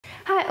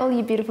Hi all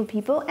you beautiful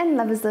people and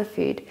lovers of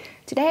food.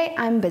 Today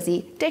I'm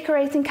busy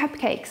decorating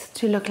cupcakes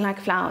to look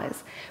like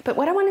flowers. But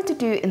what I wanted to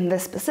do in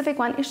this specific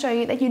one is show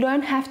you that you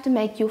don't have to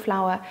make your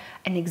flower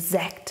an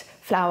exact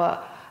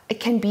flower. It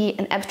can be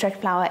an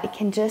abstract flower, it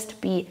can just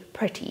be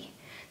pretty.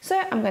 So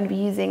I'm going to be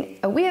using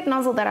a weird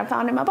nozzle that I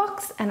found in my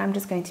box and I'm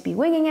just going to be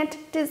winging it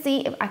to see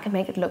if I can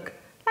make it look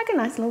like a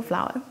nice little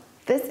flower.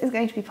 This is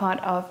going to be part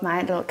of my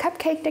little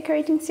cupcake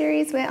decorating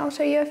series where I'll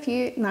show you a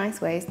few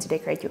nice ways to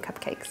decorate your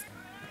cupcakes.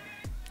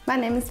 My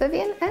name is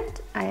Vivian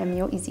and I am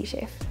your Easy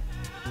Chef.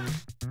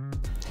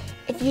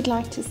 If you'd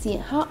like to see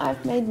how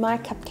I've made my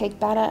cupcake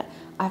batter,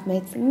 I've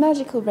made some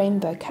magical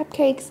rainbow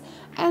cupcakes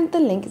and the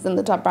link is in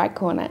the top right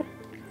corner.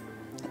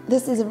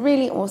 This is a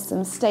really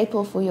awesome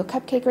staple for your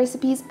cupcake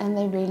recipes and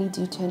they really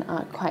do turn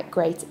out quite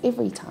great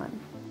every time.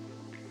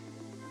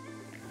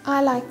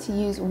 I like to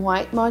use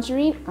white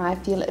margarine. I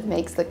feel it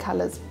makes the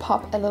colors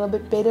pop a little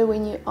bit better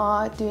when you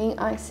are doing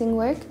icing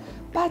work,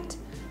 but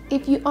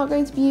if you are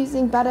going to be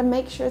using butter,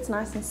 make sure it's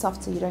nice and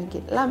soft so you don't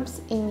get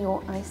lumps in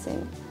your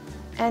icing.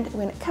 And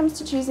when it comes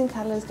to choosing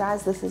colors,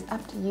 guys, this is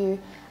up to you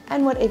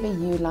and whatever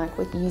you like,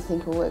 what you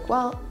think will work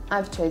well.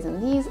 I've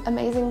chosen these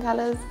amazing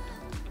colors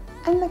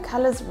and the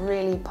colors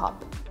really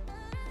pop.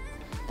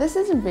 This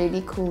is a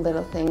really cool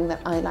little thing that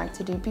I like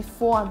to do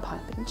before I'm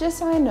piping, just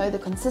so I know the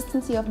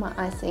consistency of my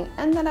icing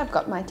and that I've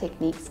got my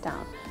techniques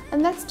down.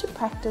 And that's to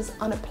practice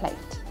on a plate.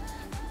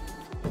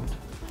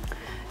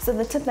 So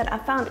the tip that I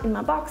found in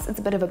my box is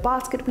a bit of a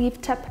basket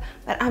weave tip,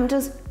 but I'm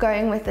just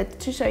going with it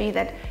to show you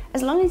that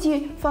as long as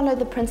you follow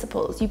the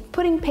principles, you're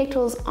putting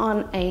petals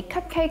on a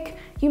cupcake,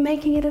 you're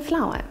making it a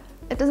flower.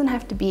 It doesn't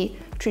have to be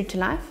true to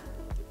life.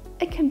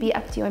 It can be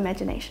up to your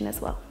imagination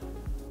as well.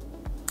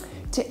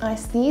 To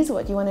ice these,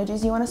 what you want to do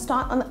is you want to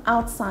start on the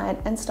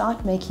outside and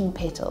start making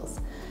petals.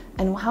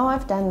 And how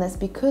I've done this,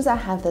 because I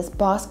have this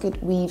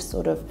basket weave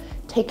sort of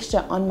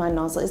texture on my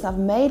nozzle, is I've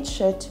made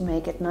sure to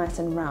make it nice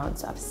and round.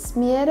 So I've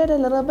smeared it a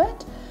little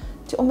bit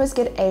to almost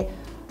get a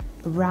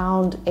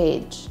round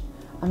edge.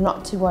 I'm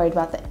not too worried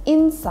about the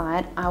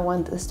inside. I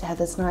want this to have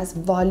this nice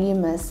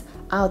voluminous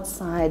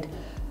outside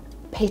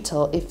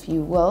petal, if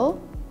you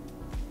will.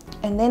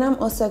 And then I'm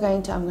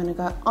going to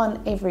go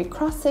on every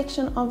cross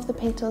section of the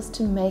petals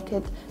to make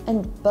it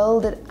and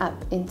build it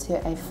up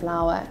into a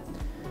flower.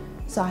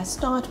 So I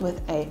start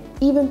with an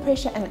even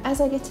pressure, and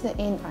as I get to the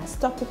end, I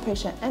stop the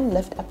pressure and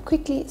lift up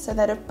quickly so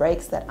that it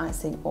breaks that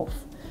icing off.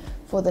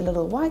 For the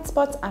little white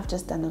spots, I've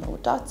just done little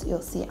dots.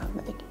 You'll see I'm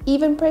at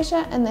even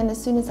pressure, and then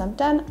as soon as I'm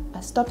done, I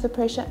stop the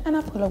pressure and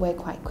I pull away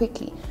quite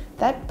quickly.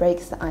 That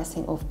breaks the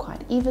icing off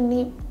quite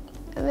evenly.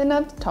 And then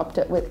I've topped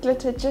it with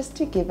glitter just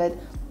to give it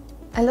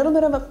a little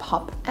bit of a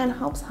pop and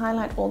helps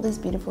highlight all these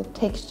beautiful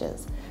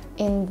textures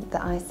in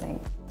the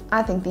icing.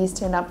 I think these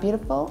turned out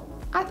beautiful.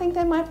 I think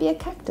they might be a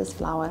cactus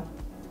flower.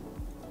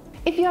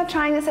 If you are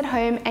trying this at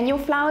home and your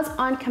flowers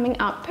aren't coming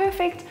out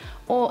perfect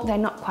or they're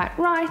not quite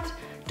right,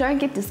 don't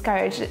get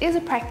discouraged. It is a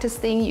practice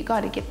thing. You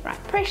got to get the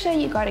right pressure,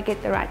 you got to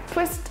get the right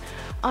twist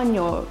on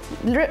your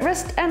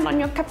wrist and on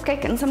your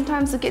cupcake, and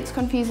sometimes it gets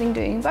confusing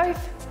doing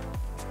both,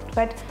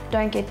 but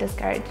don't get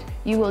discouraged.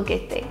 You will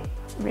get there.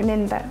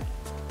 Remember,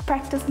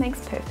 practice makes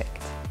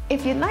perfect.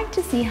 If you'd like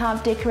to see how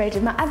I've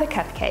decorated my other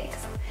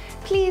cupcakes,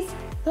 please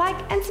like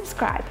and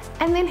subscribe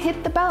and then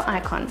hit the bell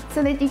icon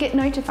so that you get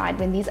notified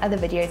when these other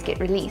videos get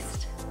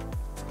released.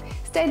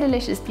 Stay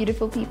delicious,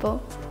 beautiful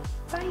people.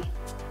 Bye.